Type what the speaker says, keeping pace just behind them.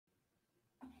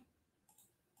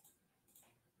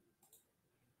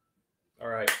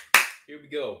Here we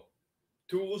go.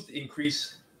 Tools to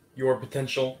increase your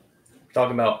potential. We're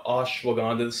talking about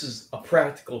ashwagandha. This is a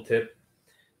practical tip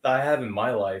that I have in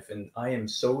my life, and I am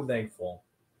so thankful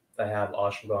that I have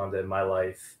ashwagandha in my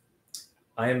life.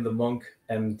 I am the monk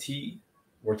MT.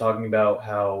 We're talking about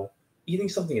how eating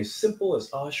something as simple as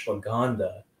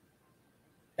ashwagandha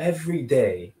every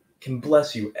day can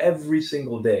bless you every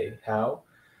single day. How?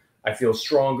 I feel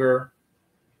stronger,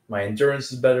 my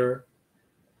endurance is better,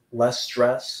 less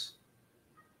stress,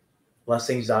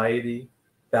 less anxiety,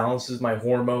 balances my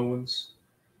hormones,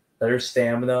 better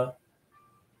stamina,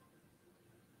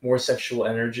 more sexual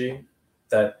energy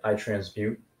that I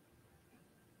transmute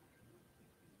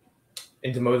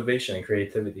into motivation and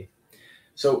creativity.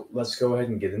 So let's go ahead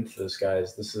and get into this,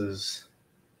 guys. This is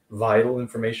vital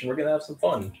information. We're going to have some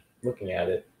fun looking at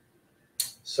it.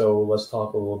 So let's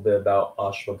talk a little bit about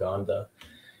ashwagandha.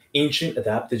 Ancient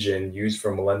adaptogen used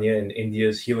for millennia in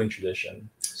India's healing tradition,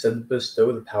 said to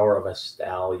bestow the power of a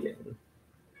stallion.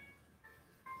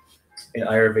 In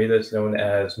Ayurveda, it's known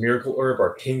as miracle herb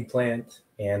or king plant,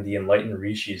 and the enlightened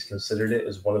rishis considered it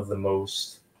as one of the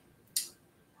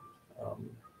um,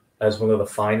 as one of the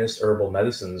finest herbal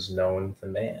medicines known to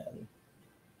man.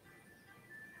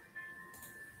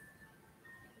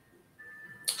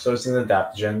 So it's an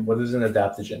adaptogen. What is an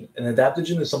adaptogen? An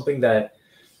adaptogen is something that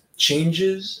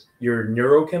changes your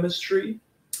neurochemistry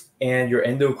and your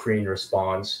endocrine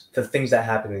response to things that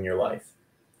happen in your life.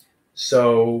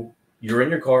 So you're in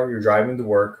your car, you're driving to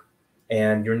work,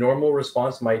 and your normal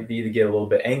response might be to get a little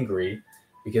bit angry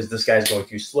because this guy's going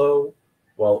too slow.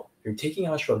 Well, you're taking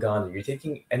ashwagandha, you're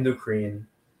taking endocrine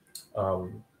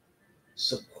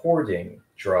supporting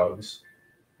drugs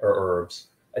or herbs,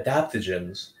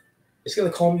 adaptogens. It's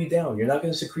going to calm you down. You're not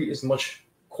going to secrete as much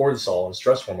cortisol and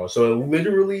stress hormones. So it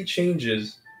literally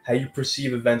changes how you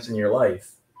perceive events in your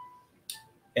life.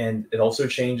 And it also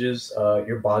changes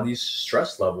your body's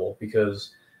stress level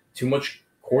because too much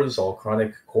cortisol,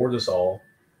 chronic cortisol,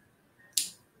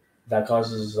 that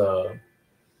causes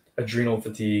adrenal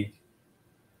fatigue.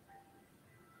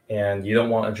 And you don't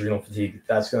want adrenal fatigue.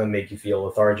 That's going to make you feel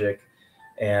lethargic.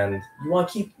 And you want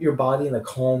to keep your body in a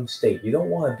calm state. You don't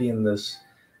want to be in this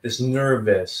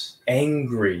nervous,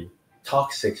 angry,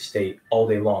 toxic state all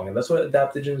day long. And that's what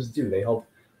adaptogens do. They help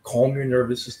calm your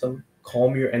nervous system,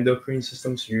 calm your endocrine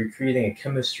system, so you're creating a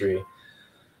chemistry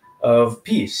of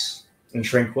peace and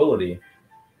tranquility.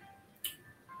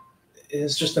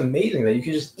 It's just amazing that you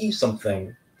can just eat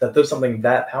something that does something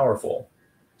that powerful.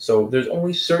 So there's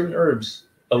only certain herbs,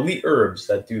 elite herbs,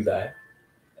 that do that.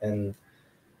 And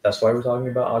that's why we're talking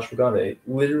about ashwagandha. It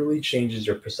literally changes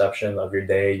your perception of your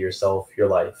day, yourself, your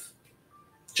life,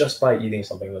 just by eating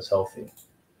something that's healthy.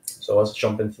 So let's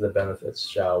jump into the benefits,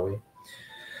 shall we?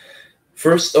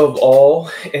 First of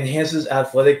all, enhances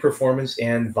athletic performance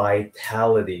and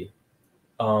vitality.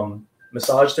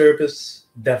 Massage therapists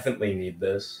definitely need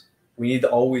this. We need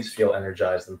to always feel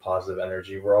energized and positive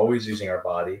energy. We're always using our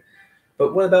body.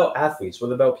 But what about athletes?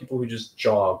 What about people who just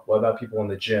jog? What about people in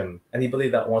the gym? Anybody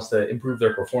that wants to improve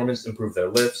their performance, improve their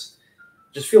lifts,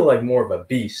 just feel like more of a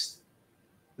beast.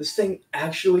 This thing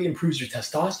actually improves your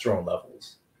testosterone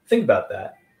levels. Think about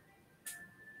that.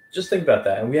 Just think about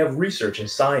that. And we have research and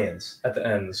science at the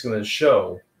end that's going to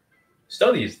show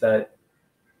studies that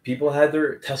people had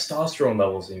their testosterone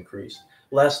levels increase,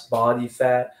 less body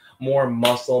fat, more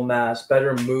muscle mass,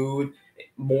 better mood,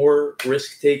 more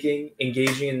risk taking,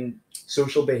 engaging in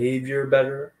social behavior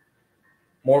better,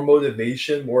 more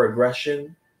motivation, more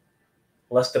aggression,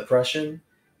 less depression.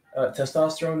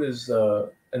 Testosterone is an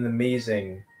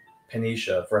amazing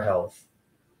panacea for health.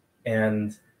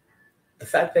 And the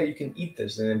fact that you can eat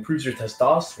this and it improves your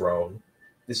testosterone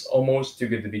is almost too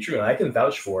good to be true. And I can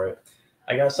vouch for it.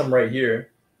 I got some right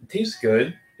here. It tastes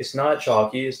good. It's not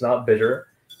chalky. It's not bitter.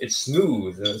 It's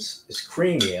smooth and it's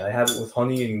creamy. I have it with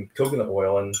honey and coconut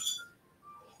oil, and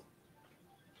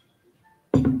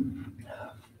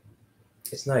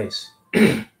it's nice.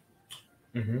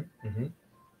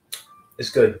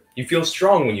 It's good. You feel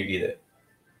strong when you eat it.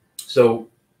 So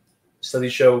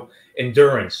studies show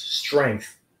endurance,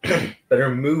 strength,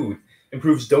 better mood,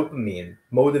 improves dopamine,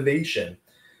 motivation,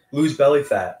 lose belly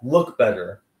fat, look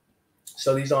better.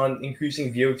 Studies on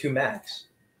increasing VO2 max.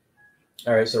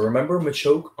 All right, so remember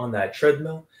Machoke on that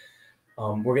treadmill?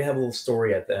 We're going to have a little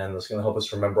story at the end that's going to help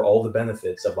us remember all the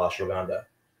benefits of ashwagandha.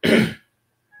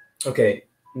 Okay,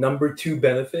 number 2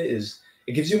 benefit is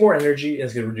it gives you more energy and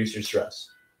it's going to reduce your stress.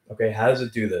 Okay, how does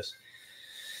it do this?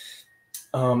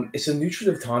 It's a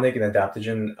nutritive tonic and adaptogen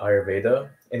in Ayurveda,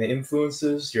 and it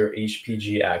influences your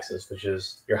HPG axis, which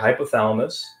is your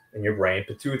hypothalamus in your brain,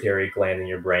 pituitary gland in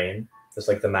your brain, that's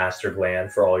like the master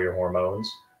gland for all your hormones,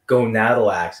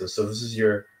 gonadal axis, so this is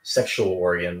your sexual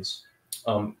organs,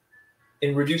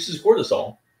 it reduces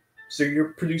cortisol. So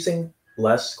you're producing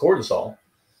less cortisol.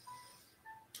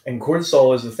 And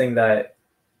cortisol is the thing that,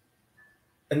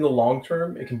 in the long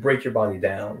term, it can break your body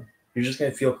down. You're just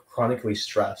going to feel chronically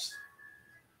stressed.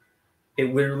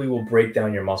 It literally will break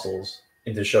down your muscles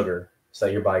into sugar so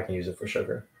that your body can use it for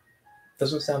sugar.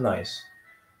 Doesn't sound nice.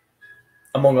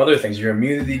 Among other things, your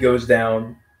immunity goes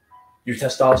down, your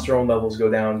testosterone levels go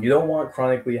down. You don't want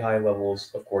chronically high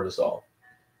levels of cortisol.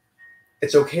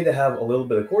 It's okay to have a little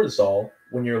bit of cortisol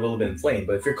when you're a little bit inflamed,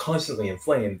 but if you're constantly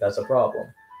inflamed, that's a problem.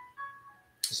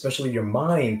 Especially your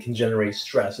mind can generate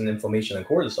stress and inflammation and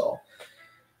cortisol.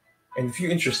 And if you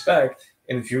introspect,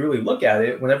 and if you really look at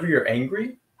it, whenever you're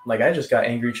angry, like I just got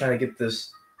angry trying to get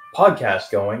this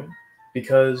podcast going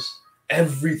because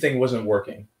everything wasn't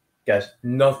working. Guys,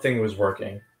 nothing was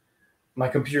working. My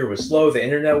computer was slow, the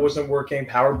internet wasn't working,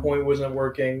 PowerPoint wasn't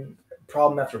working,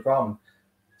 problem after problem.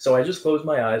 So I just closed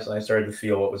my eyes and I started to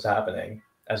feel what was happening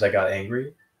as I got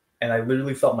angry. And I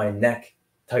literally felt my neck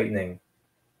tightening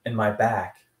and my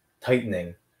back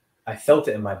tightening. I felt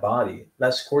it in my body.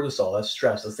 That's cortisol, that's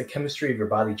stress, that's the chemistry of your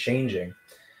body changing.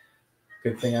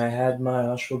 Good thing I had my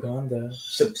ashwagandha,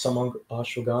 sip some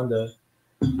ashwagandha.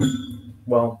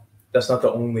 Well, that's not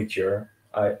the only cure.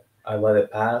 I let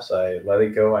it pass, I let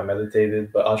it go, I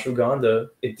meditated, but ashwagandha,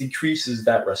 it decreases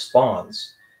that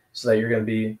response so that you're going to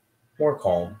be more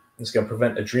calm. It's going to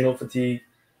prevent adrenal fatigue,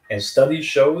 and studies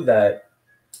show that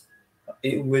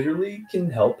it literally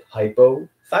can help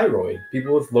hypothyroid.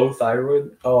 People with low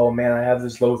thyroid, oh man, I have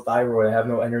this low thyroid, I have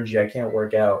no energy, I can't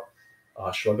work out.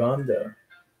 Ashwagandha.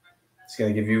 It's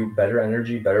going to give you better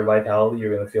energy, better vitality.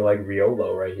 You're going to feel like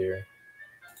Riolo right here.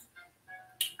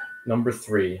 Number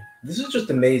 3. This is just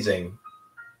amazing.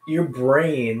 Your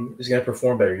brain is going to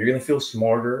perform better. You're going to feel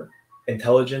smarter,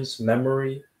 intelligence,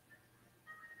 memory.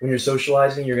 When you're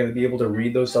socializing, you're going to be able to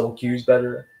read those subtle cues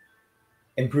better.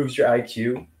 Improves your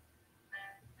IQ.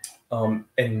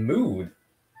 And mood.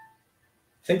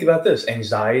 Think about this.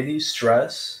 Anxiety,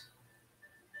 stress,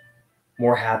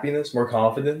 more happiness, more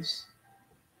confidence.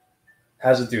 How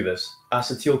does it do this?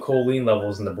 Acetylcholine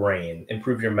levels in the brain.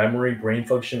 Improve your memory, brain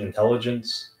function,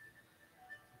 intelligence.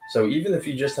 So even if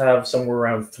you just have somewhere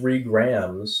around 3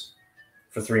 grams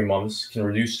for 3 months, can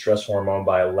reduce stress hormone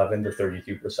by 11 to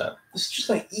 32%. This is just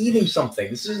like eating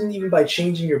something. This isn't even by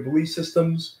changing your belief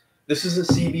systems. This isn't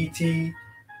CBT.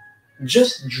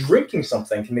 Just drinking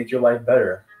something can make your life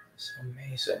better. It's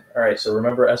amazing. All right, so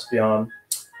remember Espeon.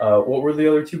 What were the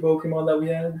other 2 Pokemon that we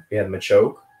had? We had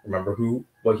Machoke. Remember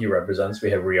what he represents. We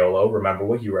have Riolo. Remember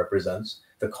what he represents.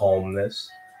 The calmness,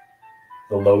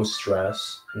 the low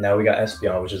stress. Now we got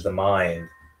Espeon, which is the mind.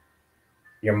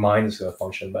 Your mind is going to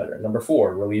function better. Number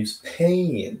 4, relieves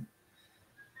pain.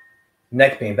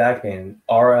 Neck pain, back pain,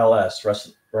 RLS,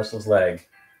 restless leg.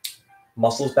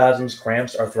 Muscle spasms,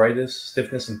 cramps, arthritis,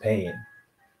 stiffness, and pain.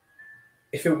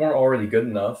 If it weren't already good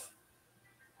enough,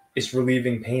 it's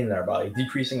relieving pain in our body.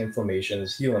 Decreasing inflammation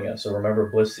is healing us. So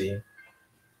remember Blissey.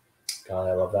 God,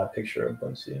 I love that picture of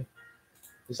Blissey.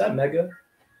 Is that Mega?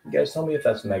 You guys tell me if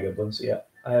that's Mega Blissey.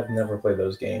 I have never played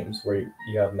those games where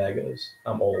you have Megas.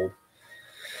 I'm old.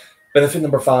 Benefit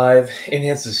number 5,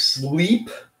 enhances sleep.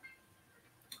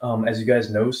 As you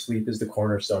guys know, sleep is the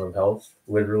cornerstone of health.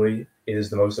 Literally, it is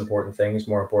the most important thing. It's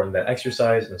more important than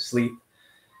exercise and sleep.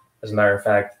 As a matter of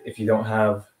fact, if you don't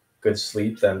have good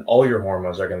sleep, then all your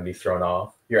hormones are going to be thrown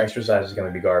off. Your exercise is going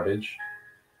to be garbage.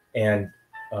 And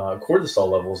cortisol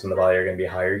levels in the body are going to be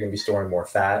higher. You're going to be storing more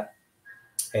fat.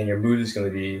 And your mood is going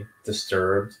to be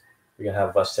disturbed. You're going to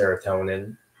have less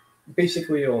serotonin.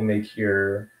 Basically, it will make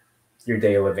your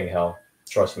day a living hell.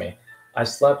 Trust me. I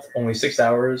slept only 6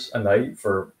 hours a night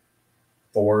for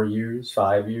 4 years,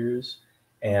 5 years,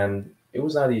 and it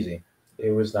was not easy.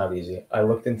 It was not easy. I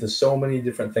looked into so many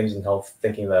different things in health,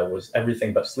 thinking that it was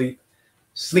everything but sleep.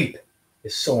 Sleep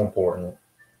is so important.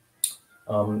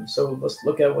 So let's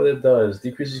look at what it does.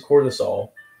 Decreases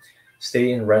cortisol.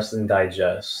 Stay in rest and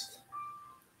digest.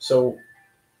 So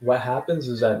what happens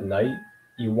is at night,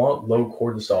 you want low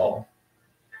cortisol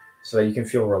so that you can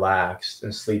feel relaxed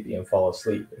and sleepy and fall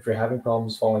asleep. If you're having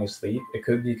problems falling asleep, it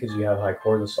could be because you have high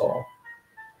cortisol,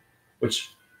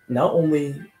 which not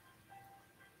only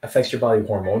affects your body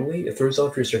hormonally, it throws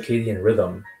off your circadian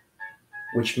rhythm,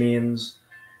 which means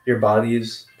your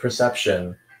body's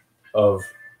perception of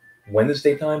when is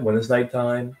daytime, when is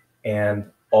nighttime, and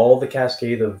all the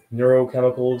cascade of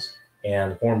neurochemicals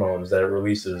and hormones that it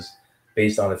releases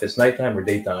based on if it's nighttime or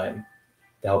daytime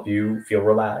to help you feel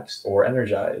relaxed or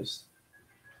energized.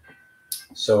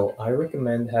 So I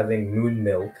recommend having moon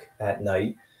milk at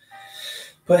night.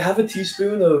 But have a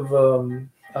teaspoon of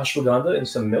ashwagandha in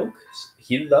some milk,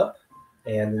 heat it up,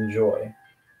 and enjoy.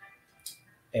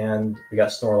 And we got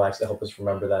Snorlax to help us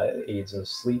remember that it aids in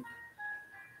sleep.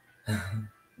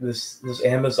 This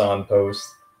Amazon post,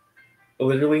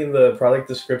 literally in the product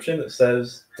description, it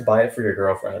says to buy it for your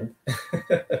girlfriend.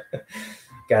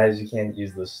 Guys, you can't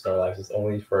use this Snorlax. It's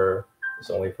only for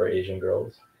Asian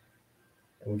girls.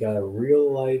 And we got a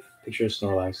real life picture of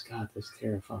Snorlax. God, that's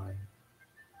terrifying.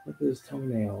 Look at his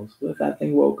toenails. What if that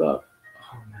thing woke up?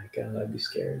 Oh my god, I'd be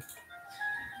scared.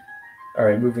 All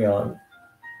right, moving on.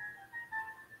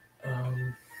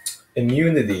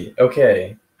 Immunity.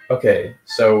 Okay.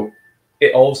 So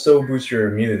it also boosts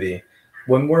your immunity.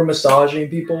 When we're massaging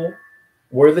people,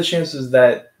 what are the chances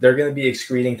that they're going to be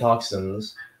excreting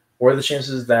toxins? What are the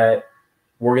chances that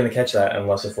we're going to catch that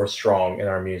unless if we're strong in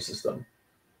our immune system?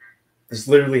 This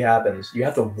literally happens. You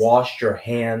have to wash your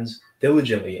hands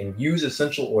diligently and use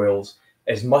essential oils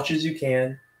as much as you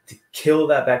can to kill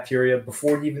that bacteria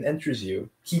before it even enters you.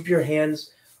 Keep your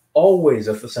hands always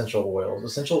with essential oils.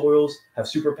 Essential oils have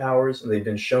superpowers, and they've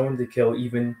been shown to kill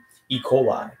even E.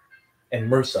 coli and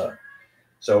MRSA.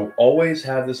 So always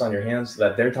have this on your hands so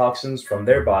that their toxins from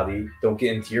their body don't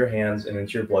get into your hands and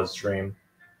into your bloodstream.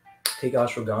 Take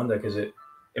ashwagandha because it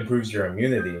improves your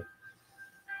immunity.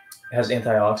 It has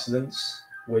antioxidants,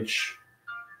 which,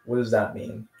 what does that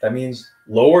mean? That means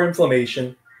lower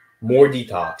inflammation, more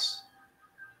detox.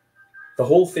 The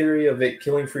whole theory of it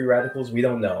killing free radicals, we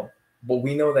don't know. But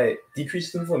we know that it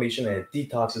decreases inflammation and it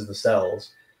detoxes the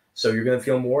cells. So you're going to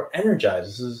feel more energized.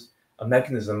 This is a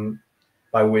mechanism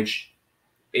by which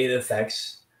it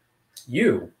affects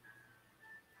you.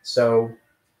 So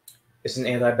it's an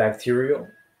antibacterial,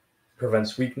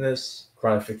 prevents weakness,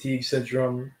 chronic fatigue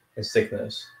syndrome, and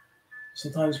sickness.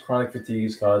 Sometimes chronic fatigue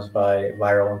is caused by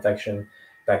viral infection,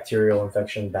 bacterial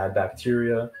infection, bad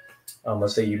bacteria.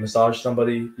 Let's say you massage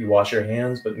somebody, you wash your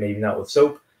hands, but maybe not with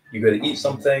soap. You go to eat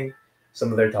something,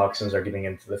 some of their toxins are getting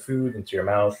into the food, into your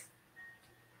mouth.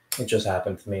 It just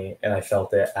happened to me, and I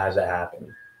felt it as it happened.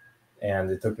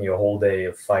 And it took me a whole day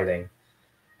of fighting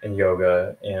and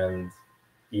yoga and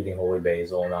eating holy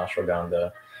basil and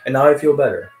ashwagandha. And now I feel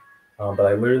better. But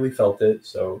I literally felt it,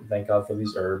 so thank God for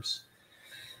these herbs.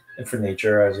 And for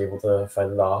nature, I was able to fight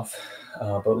it off.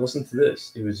 But listen to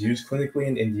this. It was used clinically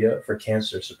in India for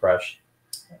cancer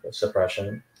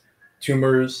suppression,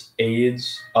 tumors,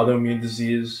 AIDS, autoimmune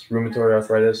disease, rheumatoid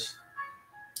arthritis,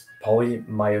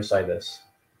 polymyositis.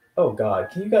 Oh God,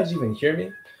 can you guys even hear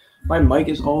me? My mic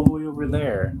is all the way over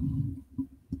there.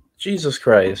 Jesus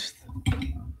Christ.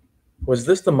 Was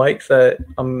this the mic that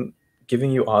I'm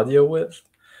giving you audio with?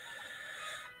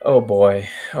 Oh boy,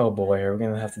 are we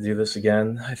gonna have to do this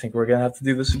again? I think we're gonna have to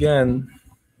do this again.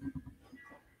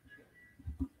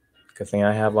 Good thing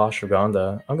I have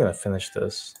ashwagandha. I'm gonna finish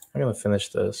this.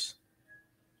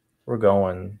 We're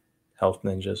going. Health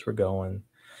ninjas, we're going.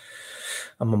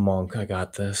 I'm a monk, I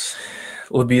got this.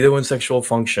 Libido and sexual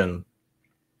function.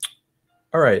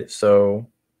 All right, so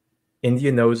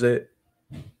India knows it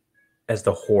as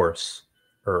the horse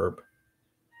herb,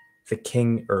 the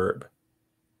king herb.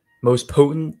 Most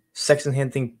potent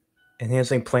sex-enhancing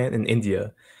plant in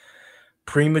India.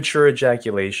 Premature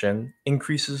ejaculation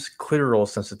increases clitoral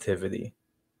sensitivity.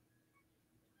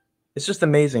 It's just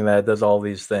amazing that it does all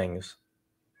these things,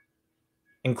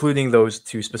 including those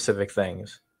two specific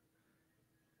things.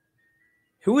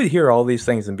 Who would hear all these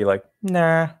things and be like,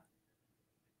 nah,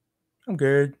 I'm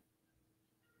good?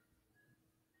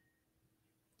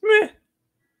 Meh.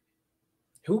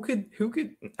 Who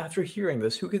could, after hearing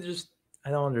this, I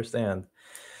don't understand.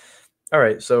 All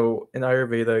right, so in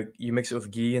Ayurveda, you mix it with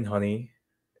ghee and honey.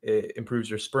 It improves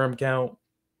your sperm count.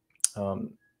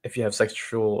 If you have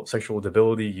sexual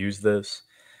debility, use this.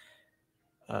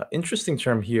 Interesting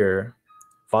term here,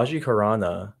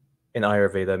 Vajjikarana in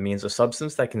Ayurveda means a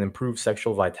substance that can improve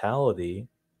sexual vitality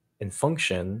and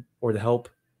function or to help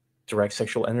direct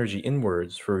sexual energy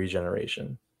inwards for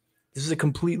regeneration. This is a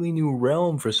completely new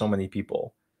realm for so many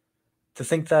people. To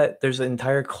think that there's an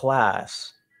entire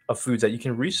class of foods that you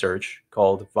can research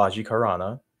called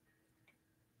Vajjikarana,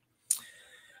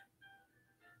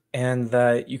 and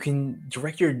that you can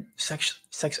direct your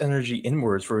sex energy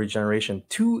inwards for regeneration.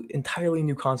 Two entirely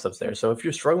new concepts there. So if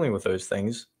you're struggling with those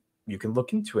things, you can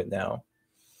look into it now.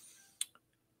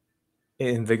 It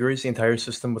invigorates the entire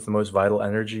system with the most vital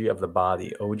energy of the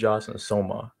body, ojas and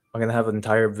soma. I'm going to have an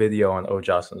entire video on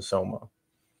ojas and soma.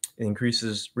 It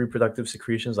increases reproductive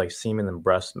secretions like semen and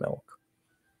breast milk.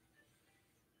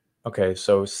 Okay,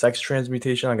 so sex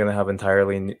transmutation, I'm going to have an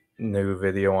entirely new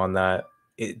video on that.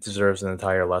 It deserves an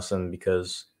entire lesson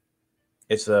because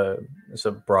it's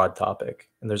a broad topic,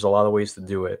 and there's a lot of ways to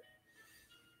do it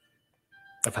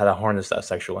of how to harness that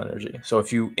sexual energy. So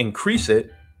if you increase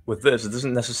it with this, it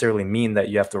doesn't necessarily mean that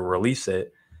you have to release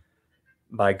it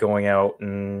by going out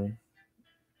and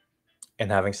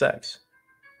having sex.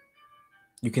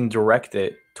 You can direct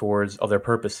it towards other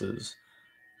purposes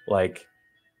like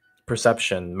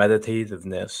perception,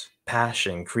 meditativeness,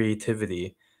 passion,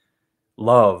 creativity,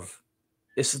 love.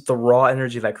 It's the raw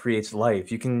energy that creates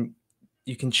life. You can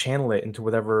channel it into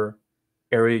whatever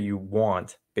area you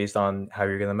want based on how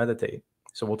you're going to meditate.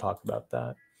 So we'll talk about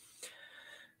that.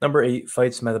 Number 8,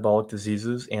 fights metabolic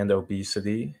diseases and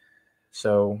obesity.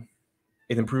 So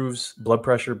it improves blood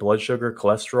pressure, blood sugar,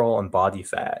 cholesterol, and body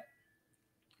fat,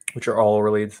 which are all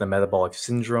related to the metabolic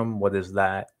syndrome. What is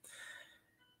that?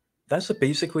 That's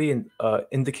basically an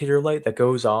indicator light that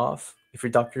goes off. If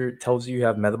your doctor tells you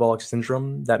have metabolic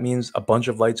syndrome, that means a bunch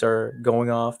of lights are going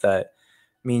off that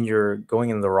mean you're going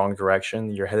in the wrong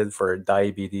direction. You're headed for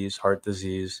diabetes, heart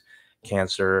disease,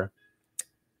 cancer.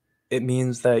 It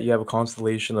means that you have a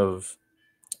constellation of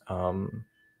um,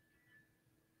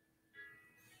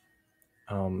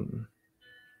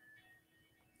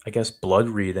 I guess blood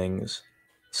readings,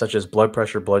 such as blood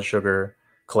pressure, blood sugar,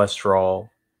 cholesterol,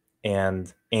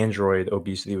 and android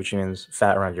obesity, which means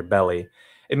fat around your belly.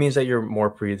 It means that you're more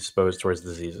predisposed towards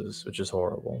diseases, which is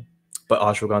horrible. But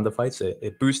ashwagandha fights it.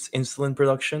 It boosts insulin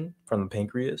production from the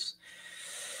pancreas,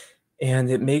 and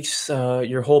it makes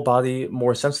your whole body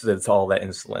more sensitive to all that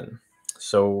insulin.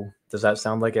 So, does that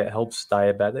sound like it helps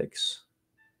diabetics?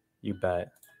 You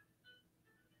bet.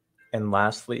 And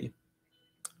lastly,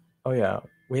 oh yeah,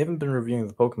 we haven't been reviewing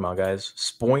the Pokemon, guys.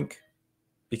 Spoink,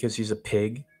 because he's a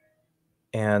pig,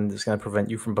 and it's going to prevent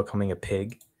you from becoming a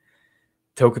pig.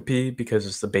 Togepi, because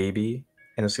it's the baby,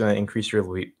 and it's going to increase your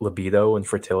libido and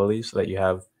fertility so that you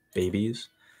have babies.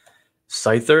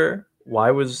 Scyther,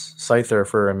 why was Scyther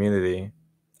for immunity?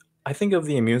 I think of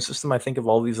the immune system, I think of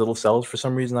all these little cells. For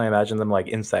some reason, I imagine them like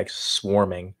insects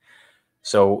swarming.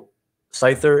 So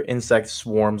Scyther, insect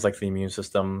swarms like the immune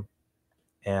system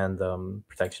and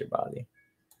protects your body.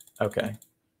 Okay,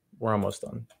 we're almost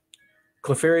done.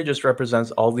 Clefairy just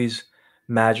represents all these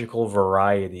magical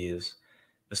varieties,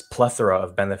 this plethora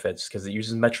of benefits, because it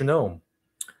uses metronome.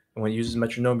 And when it uses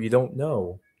metronome, you don't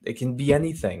know. It can be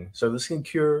anything. So this can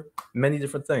cure many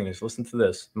different things. Listen to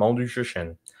this: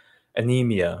 malnutrition,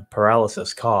 anemia,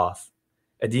 paralysis, cough,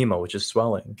 edema, which is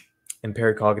swelling,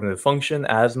 impaired cognitive function,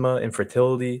 asthma,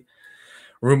 infertility,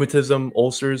 rheumatism,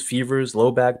 ulcers, fevers,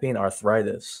 low back pain,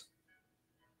 arthritis.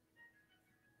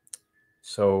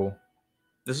 So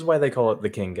this is why they call it the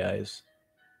king, guys.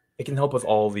 It can help with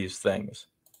all these things.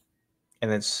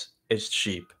 And it's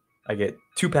cheap. I get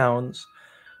 2 pounds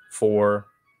for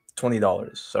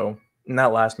 $20. So, and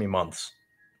that lasts me months.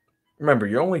 Remember,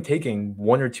 you're only taking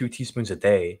 1 or 2 teaspoons a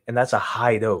day, and that's a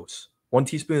high dose. 1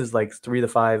 teaspoon is like 3 to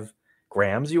 5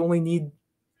 grams. You only need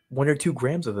 1 or 2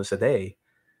 grams of this a day.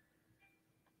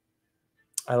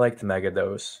 I like the mega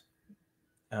dose.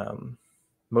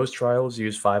 Most trials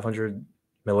use 500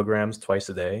 milligrams twice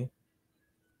a day.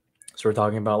 So we're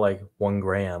talking about like 1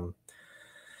 gram.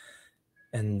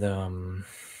 And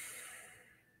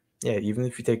yeah, even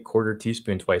if you take 1/4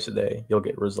 teaspoon twice a day, you'll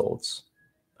get results.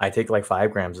 I take like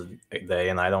 5 grams a day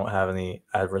and I don't have any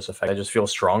adverse effects. I just feel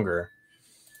stronger.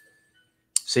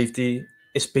 Safety,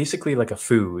 it's basically like a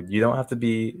food. You don't have to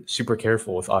be super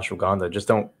careful with ashwagandha. Just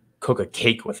don't cook a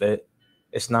cake with it.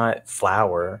 It's not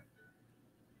flour.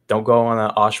 Don't go on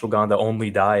an ashwagandha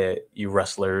only diet, you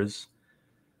wrestlers.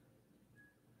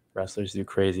 Wrestlers do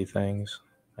crazy things.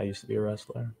 I used to be a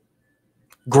wrestler.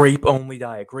 Grape only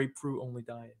diet, grapefruit only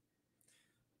diet.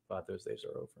 But those days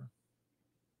are over.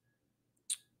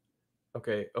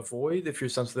 Okay, avoid if you're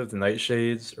sensitive to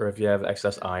nightshades or if you have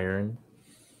excess iron,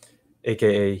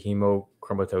 aka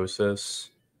hemochromatosis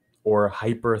or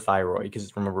hyperthyroid,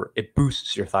 because remember, it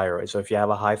boosts your thyroid. So if you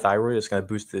have a high thyroid, it's going to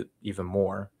boost it even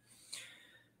more.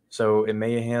 So it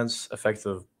may enhance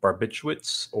effective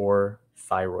barbiturates or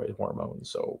thyroid hormones.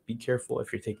 So be careful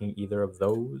if you're taking either of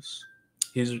those.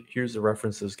 Here's the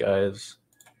references, guys.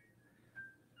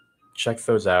 Check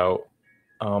those out.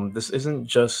 This isn't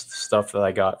just stuff that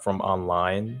I got from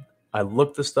online. I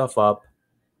looked the stuff up.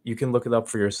 You can look it up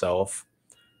for yourself.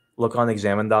 Look on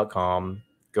examine.com.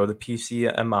 Go to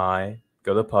PCMI.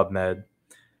 Go to PubMed.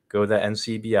 Go to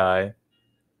NCBI.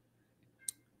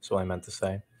 That's what I meant to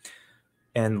say.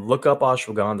 And look up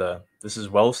ashwagandha. This is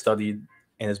well studied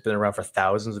and it's been around for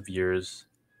thousands of years.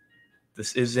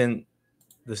 This isn't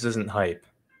hype.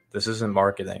 This isn't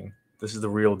marketing. This is the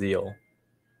real deal.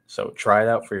 So try it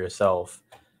out for yourself.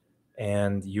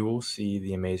 and you will see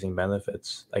the amazing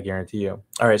benefits. I guarantee you.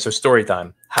 All right, so story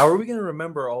time. How are we going to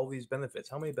remember all these benefits?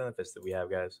 How many benefits do we have,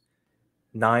 guys?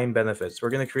 9 benefits. We're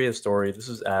going to create a story. This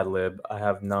is ad lib. I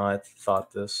have not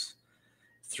thought this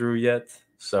through yet.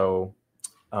 So,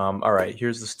 all right,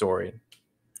 here's the story.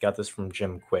 Got this from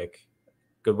Jim Quick.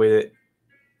 Good way to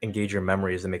engage your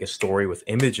memory is to make a story with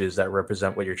images that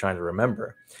represent what you're trying to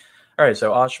remember. All right,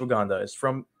 so Ashwaghanda is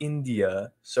from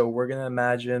India. So we're going to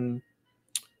imagine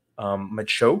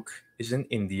Machok is in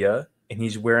India, and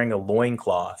he's wearing a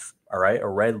loincloth, all right, a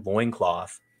red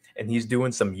loincloth, and he's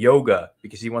doing some yoga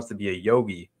because he wants to be a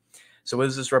yogi. So what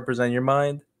does this represent in your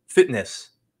mind?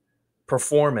 Fitness,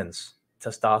 performance,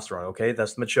 testosterone, okay?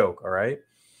 That's Machok, all right?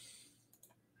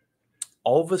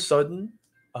 All of a sudden,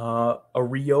 a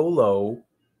Riolo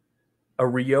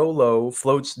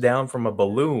floats down from a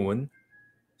balloon,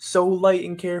 so light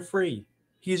and carefree.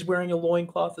 He's wearing a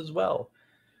loincloth as well.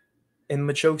 And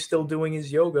Machok's still doing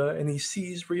his yoga, and he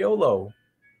sees Riolo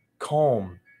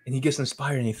calm, and he gets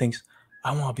inspired, and he thinks,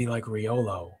 I want to be like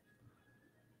Riolo.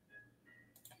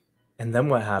 And then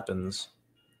what happens?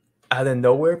 Out of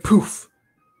nowhere, poof,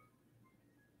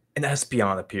 an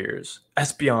Espion appears.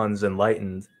 Espion's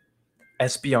enlightened.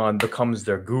 Espion becomes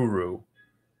their guru.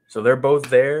 So they're both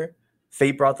there.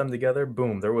 Fate brought them together.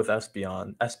 Boom, they're with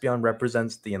Espion. Espion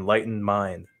represents the enlightened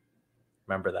mind.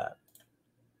 Remember that.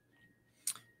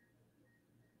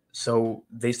 So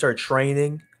they start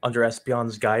training under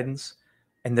Espion's guidance,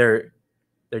 and they're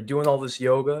doing all this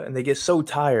yoga, and they get so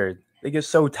tired. They get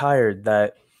so tired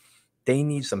that they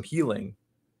need some healing.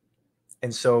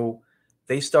 And so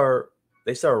they start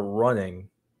running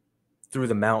through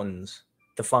the mountains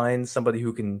to find somebody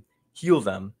who can heal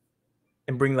them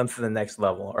and bring them to the next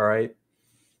level, all right?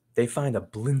 They find a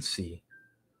Blincy.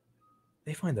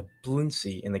 They find a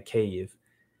Blincy in the cave,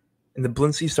 and the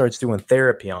Blincy starts doing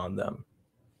therapy on them,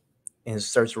 and it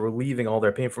starts relieving all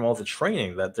their pain from all the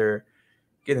training that they're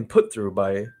getting put through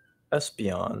by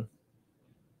Espion.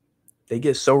 They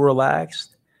get so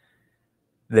relaxed,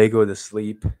 they go to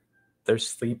sleep. They're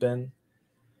sleeping,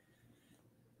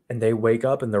 and they wake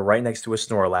up, and they're right next to a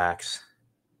Snorlax.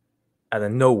 Out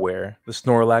of nowhere, the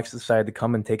Snorlax decided to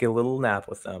come and take a little nap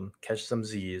with them, catch some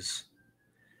Z's.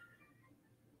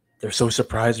 They're so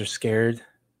surprised or scared.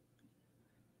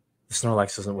 The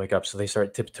Snorlax doesn't wake up, so they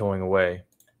start tiptoeing away.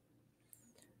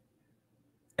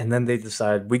 And then they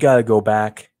decide, we gotta go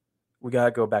back. We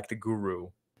gotta go back to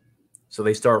Guru. So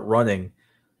they start running,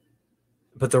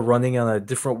 but they're running on a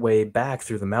different way back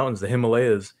through the mountains, the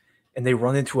Himalayas, and they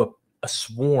run into a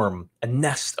swarm, a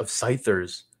nest of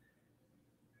Scythers.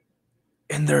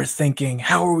 And they're thinking,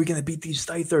 how are we going to beat these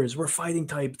Scythers? We're fighting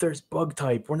type. There's bug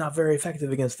type. We're not very effective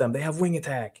against them. They have wing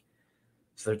attack.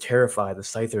 So they're terrified. The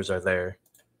Scythers are there.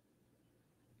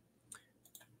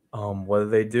 What do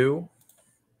they do?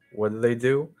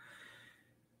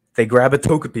 They grab a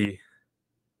Togepi,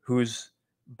 who's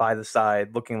by the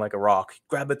side looking like a rock.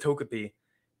 Grab a Togepi,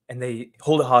 and they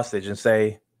hold it hostage and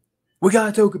say, we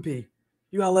got a Togepi.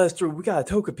 You got to let us through. We got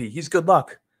a Togepi. He's good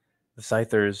luck. The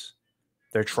Scythers,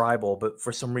 they're tribal, but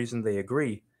for some reason they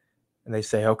agree. And they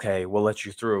say, okay, we'll let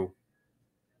you through.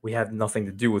 We have nothing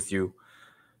to do with you.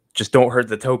 Just don't hurt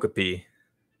the Togepi.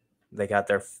 They got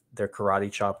their karate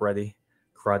chop ready.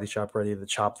 To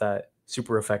chop that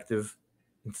super effective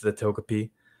into the Togepi.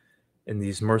 And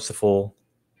these merciful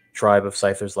tribe of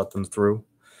Scythers let them through.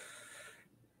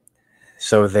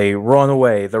 So they run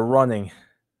away. They're running.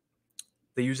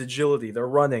 They use agility. They're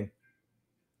running.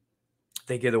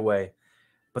 They get away.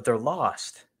 But they're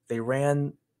lost. They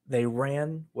ran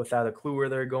without a clue where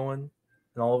they're going.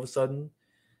 And all of a sudden,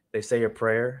 they say a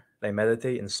prayer, they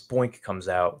meditate, and Spoink comes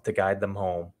out to guide them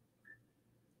home.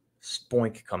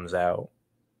 Spoink comes out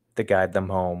to guide them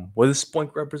home. What does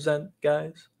Spoink represent,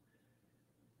 guys?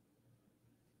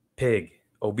 Pig,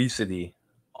 obesity,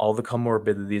 all the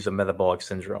comorbidities of metabolic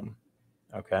syndrome.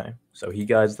 Okay, so he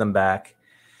guides them back.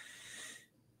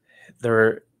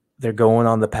 They're going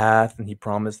on the path, and he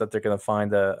promised that they're going to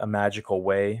find a magical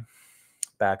way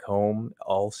back home.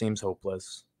 All seems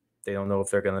hopeless. They don't know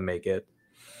if they're going to make it.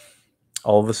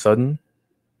 All of a sudden,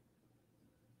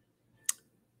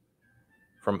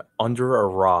 from under a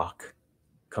rock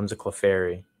comes a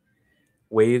Clefairy,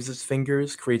 waves its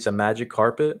fingers, creates a magic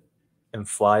carpet, and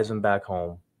flies them back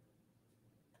home.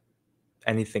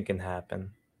 Anything can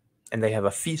happen. And they have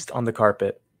a feast on the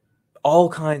carpet. All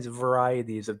kinds of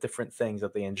varieties of different things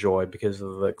that they enjoy because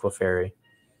of the Clefairy.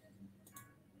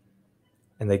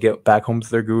 And they get back home to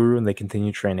their guru, and they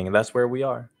continue training. And that's where we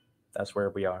are.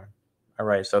 All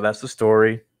right, so that's the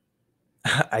story.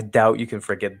 I doubt you can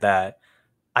forget that.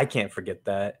 I can't forget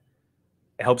that.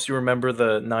 It helps you remember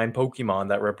the 9 Pokemon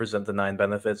that represent the 9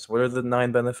 benefits. What are the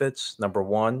 9 benefits? Number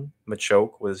 1,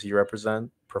 Machoke. What does he represent?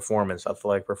 Performance,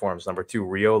 athletic performance. Number 2,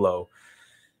 Riolo.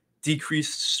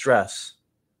 Decreased stress.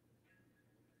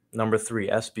 Number 3,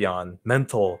 Espeon.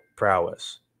 Mental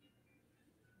prowess.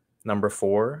 Number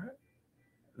 4,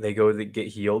 they go to get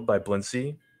healed by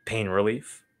Blincy. Pain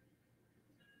relief.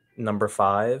 Number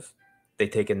 5, they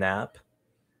take a nap.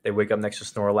 They wake up next to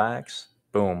Snorlax.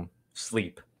 Boom.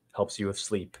 Sleep. Helps you with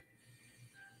sleep.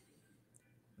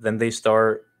 Then they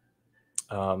start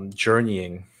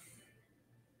journeying.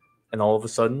 And all of a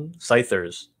sudden,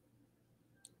 Scythers.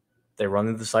 They run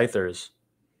into Scythers.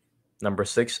 Number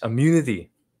 6,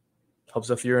 immunity. Helps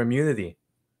with your immunity.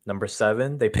 Number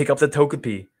 7, they pick up the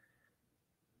Togepi.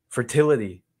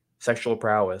 Fertility. Sexual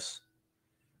prowess.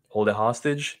 Hold it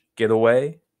hostage. Get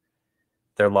away.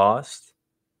 They're lost.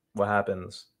 What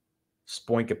happens?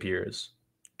 Spoink appears.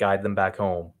 Guide them back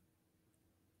home.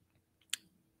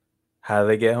 How do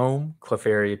they get home?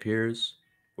 Clefairy appears.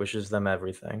 Wishes them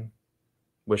everything.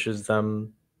 Wishes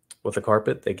them with a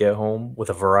carpet. They get home with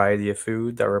a variety of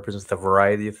food that represents the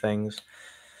variety of things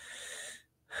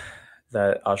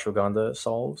that Ashwagandha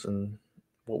solves. And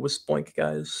what was Spoink,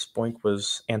 guys? Spoink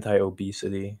was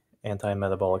anti-obesity,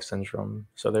 anti-metabolic syndrome.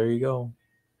 So there you go.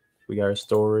 We got our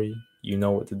story. You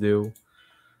know what to do.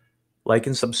 Like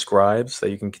and subscribe so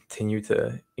that you can continue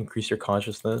to increase your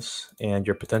consciousness and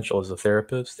your potential as a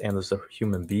therapist and as a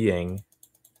human being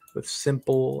with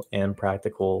simple and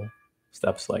practical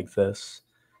steps like this.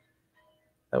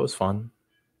 That was fun.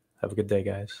 Have a good day,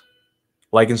 guys.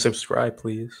 Like and subscribe,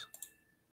 please.